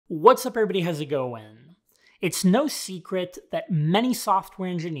What's up, everybody? How's it going? It's no secret that many software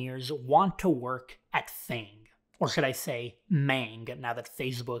engineers want to work at FAANG, or should I say MANG, now that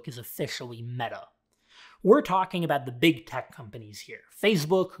Facebook is officially Meta. We're talking about the big tech companies here.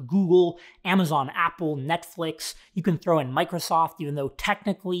 Facebook, Google, Amazon, Apple, Netflix. You can throw in Microsoft, even though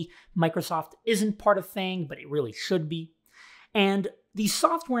technically Microsoft isn't part of FAANG, but it really should be. And these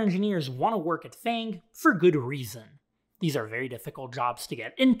software engineers want to work at FAANG for good reason. These are very difficult jobs to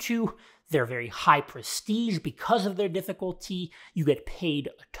get into. They're very high prestige because of their difficulty. You get paid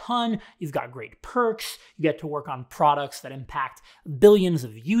a ton. You've got great perks. You get to work on products that impact billions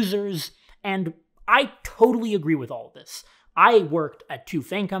of users. And I totally agree with all of this. I worked at two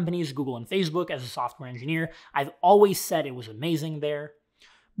FAANG companies, Google and Facebook, as a software engineer. I've always said it was amazing there.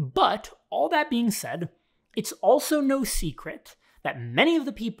 But all that being said, it's also no secret that many of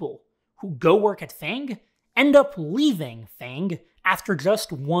the people who go work at FAANG end up leaving FAANG after just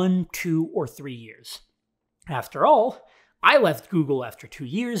 1, 2, or 3 years. After all, I left Google after 2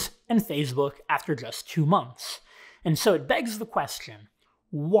 years and Facebook after just 2 months. And so it begs the question,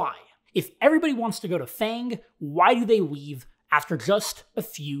 why? If everybody wants to go to FAANG, why do they leave after just a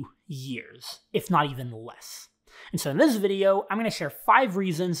few years, if not even less? And so in this video, I'm going to share 5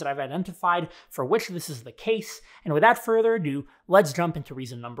 reasons that I've identified for which this is the case. And without further ado, let's jump into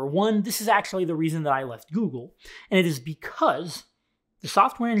reason number 1. This is actually the reason that I left Google. And it is because the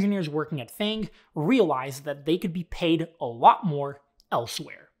software engineers working at FAANG realized that they could be paid a lot more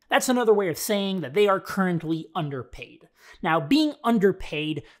elsewhere. That's another way of saying that they are currently underpaid. Now, being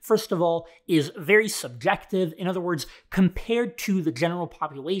underpaid, first of all, is very subjective. In other words, compared to the general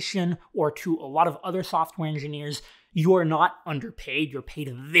population or to a lot of other software engineers, you are not underpaid. You're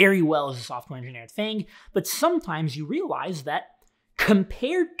paid very well as a software engineer at FAANG, but sometimes you realize that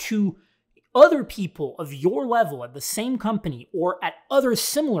compared to other people of your level at the same company or at other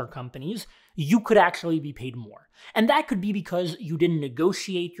similar companies, you could actually be paid more. And that could be because you didn't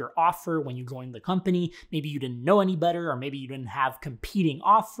negotiate your offer when you joined the company, maybe you didn't know any better, or maybe you didn't have competing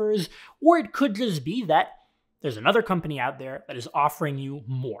offers, or it could just be that there's another company out there that is offering you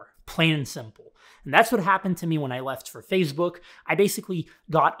more, plain and simple. And that's what happened to me when I left for Facebook. I basically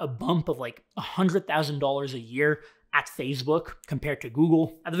got a bump of like $100,000 a year at Facebook compared to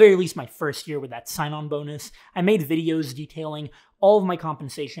Google, at the very least my first year with that sign-on bonus. I made videos detailing all of my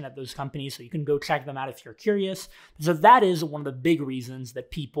compensation at those companies, so you can go check them out if you're curious. So that is one of the big reasons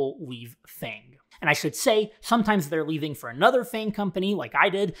that people leave FAANG. And I should say, sometimes they're leaving for another FAANG company like I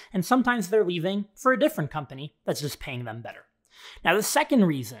did, and sometimes they're leaving for a different company that's just paying them better. Now, the second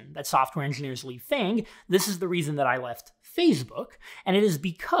reason that software engineers leave FAANG, this is the reason that I left Facebook, and it is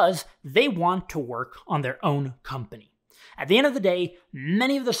because they want to work on their own company. At the end of the day,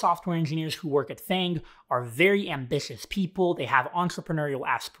 many of the software engineers who work at FAANG are very ambitious people. They have entrepreneurial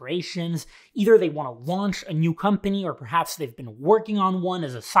aspirations. Either they want to launch a new company, or perhaps they've been working on one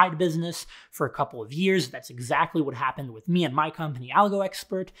as a side business for a couple of years. That's exactly what happened with me and my company,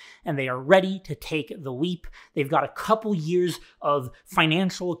 AlgoExpert, and they are ready to take the leap. They've got a couple years of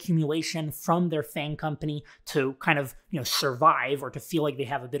financial accumulation from their FAANG company to kind of, survive or to feel like they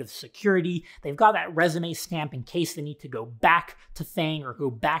have a bit of security. They've got that resume stamp in case they need to go back to FAANG or go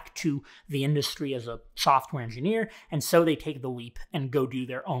back to the industry as a software engineer, and so they take the leap and go do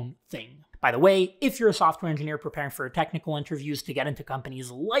their own thing. By the way, if you're a software engineer preparing for technical interviews to get into companies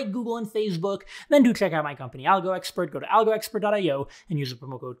like Google and Facebook, then do check out my company, AlgoExpert. Go to algoexpert.io and use the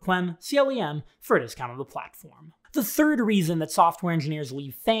promo code CLEM, C-L-E-M, for a discount on the platform. The third reason that software engineers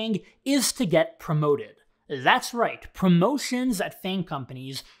leave FAANG is to get promoted. That's right, promotions at FAANG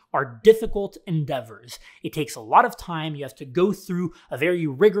companies are difficult endeavors. It takes a lot of time. You have to go through a very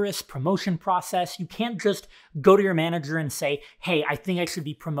rigorous promotion process. You can't just go to your manager and say, hey, I think I should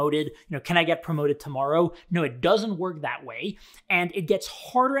be promoted. Can I get promoted tomorrow? No, it doesn't work that way. And it gets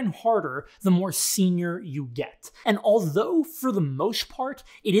harder and harder the more senior you get. And although for the most part,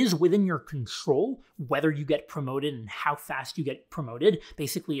 it is within your control whether you get promoted and how fast you get promoted,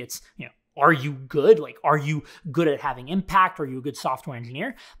 basically it's, are you good? Are you good at having impact? Are you a good software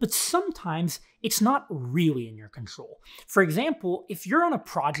engineer? But sometimes it's not really in your control. For example, if you're on a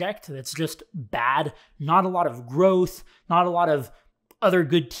project that's just bad, not a lot of growth, not a lot of other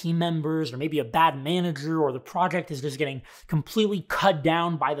good team members, or maybe a bad manager, or the project is just getting completely cut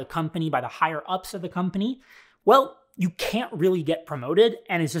down by the company, by the higher ups of the company, well, you can't really get promoted,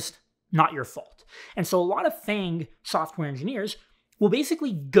 and it's just not your fault. And so a lot of FAANG software engineers will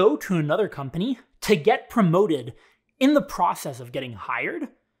basically go to another company to get promoted in the process of getting hired,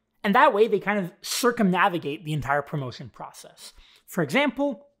 and that way they kind of circumnavigate the entire promotion process. For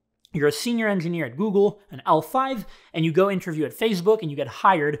example, You're a senior engineer at Google, an L5, and you go interview at Facebook and you get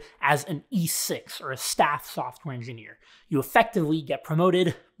hired as an E6 or a staff software engineer. You effectively get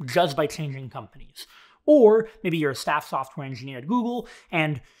promoted just by changing companies. Or maybe you're a staff software engineer at Google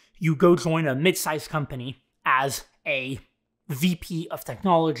and you go join a mid-sized company as a VP of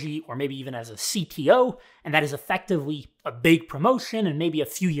technology, or maybe even as a CTO, and that is effectively a big promotion, and maybe a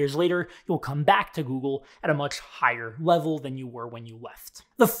few years later, you'll come back to Google at a much higher level than you were when you left.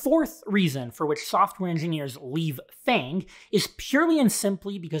 The fourth reason for which software engineers leave FAANG is purely and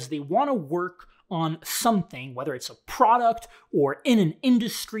simply because they want to work on something, whether it's a product or in an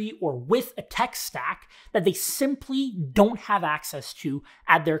industry or with a tech stack that they simply don't have access to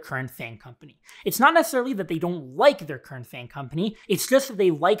at their current FAANG company. It's not necessarily that they don't like their current FAANG company, it's just that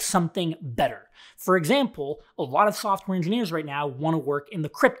they like something better. For example, a lot of software engineers right now want to work in the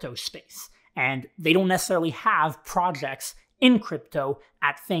crypto space, and they don't necessarily have projects in crypto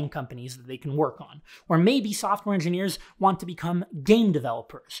at FAANG companies that they can work on. Or maybe software engineers want to become game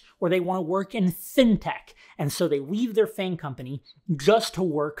developers, or they want to work in fintech, and so they leave their FAANG company just to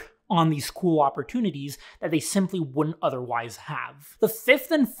work on these cool opportunities that they simply wouldn't otherwise have. The fifth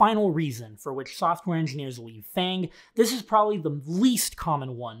and final reason for which software engineers leave FAANG, this is probably the least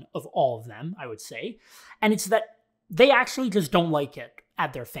common one of all of them, I would say, and it's that they actually just don't like it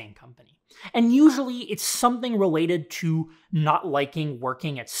at their FAANG company. And usually it's something related to not liking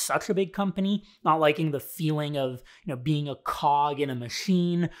working at such a big company, not liking the feeling of, being a cog in a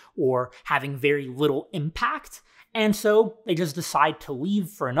machine or having very little impact. And so they just decide to leave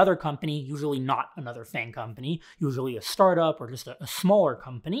for another company, usually not another FAANG company, usually a startup or just a smaller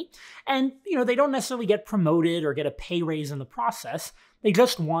company. And, they don't necessarily get promoted or get a pay raise in the process. They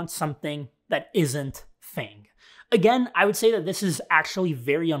just want something that isn't FAANG. Again, I would say that this is actually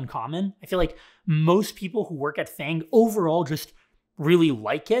very uncommon. I feel like most people who work at FAANG overall just really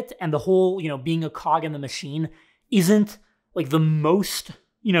like it, and the whole, being a cog in the machine isn't like the most,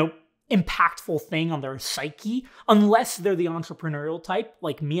 impactful thing on their psyche, unless they're the entrepreneurial type,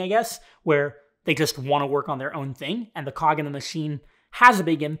 like me, I guess, where they just want to work on their own thing, and the cog in the machine has a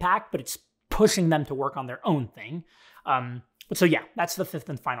big impact, but it's pushing them to work on their own thing. So yeah, that's the fifth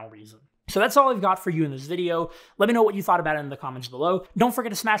and final reason. So that's all I've got for you in this video. Let me know what you thought about it in the comments below. Don't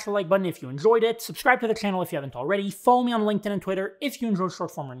forget to smash the like button if you enjoyed it. Subscribe to the channel if you haven't already. Follow me on LinkedIn and Twitter if you enjoy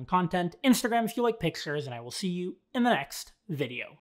short form written content. Instagram if you like pictures, and I will see you in the next video.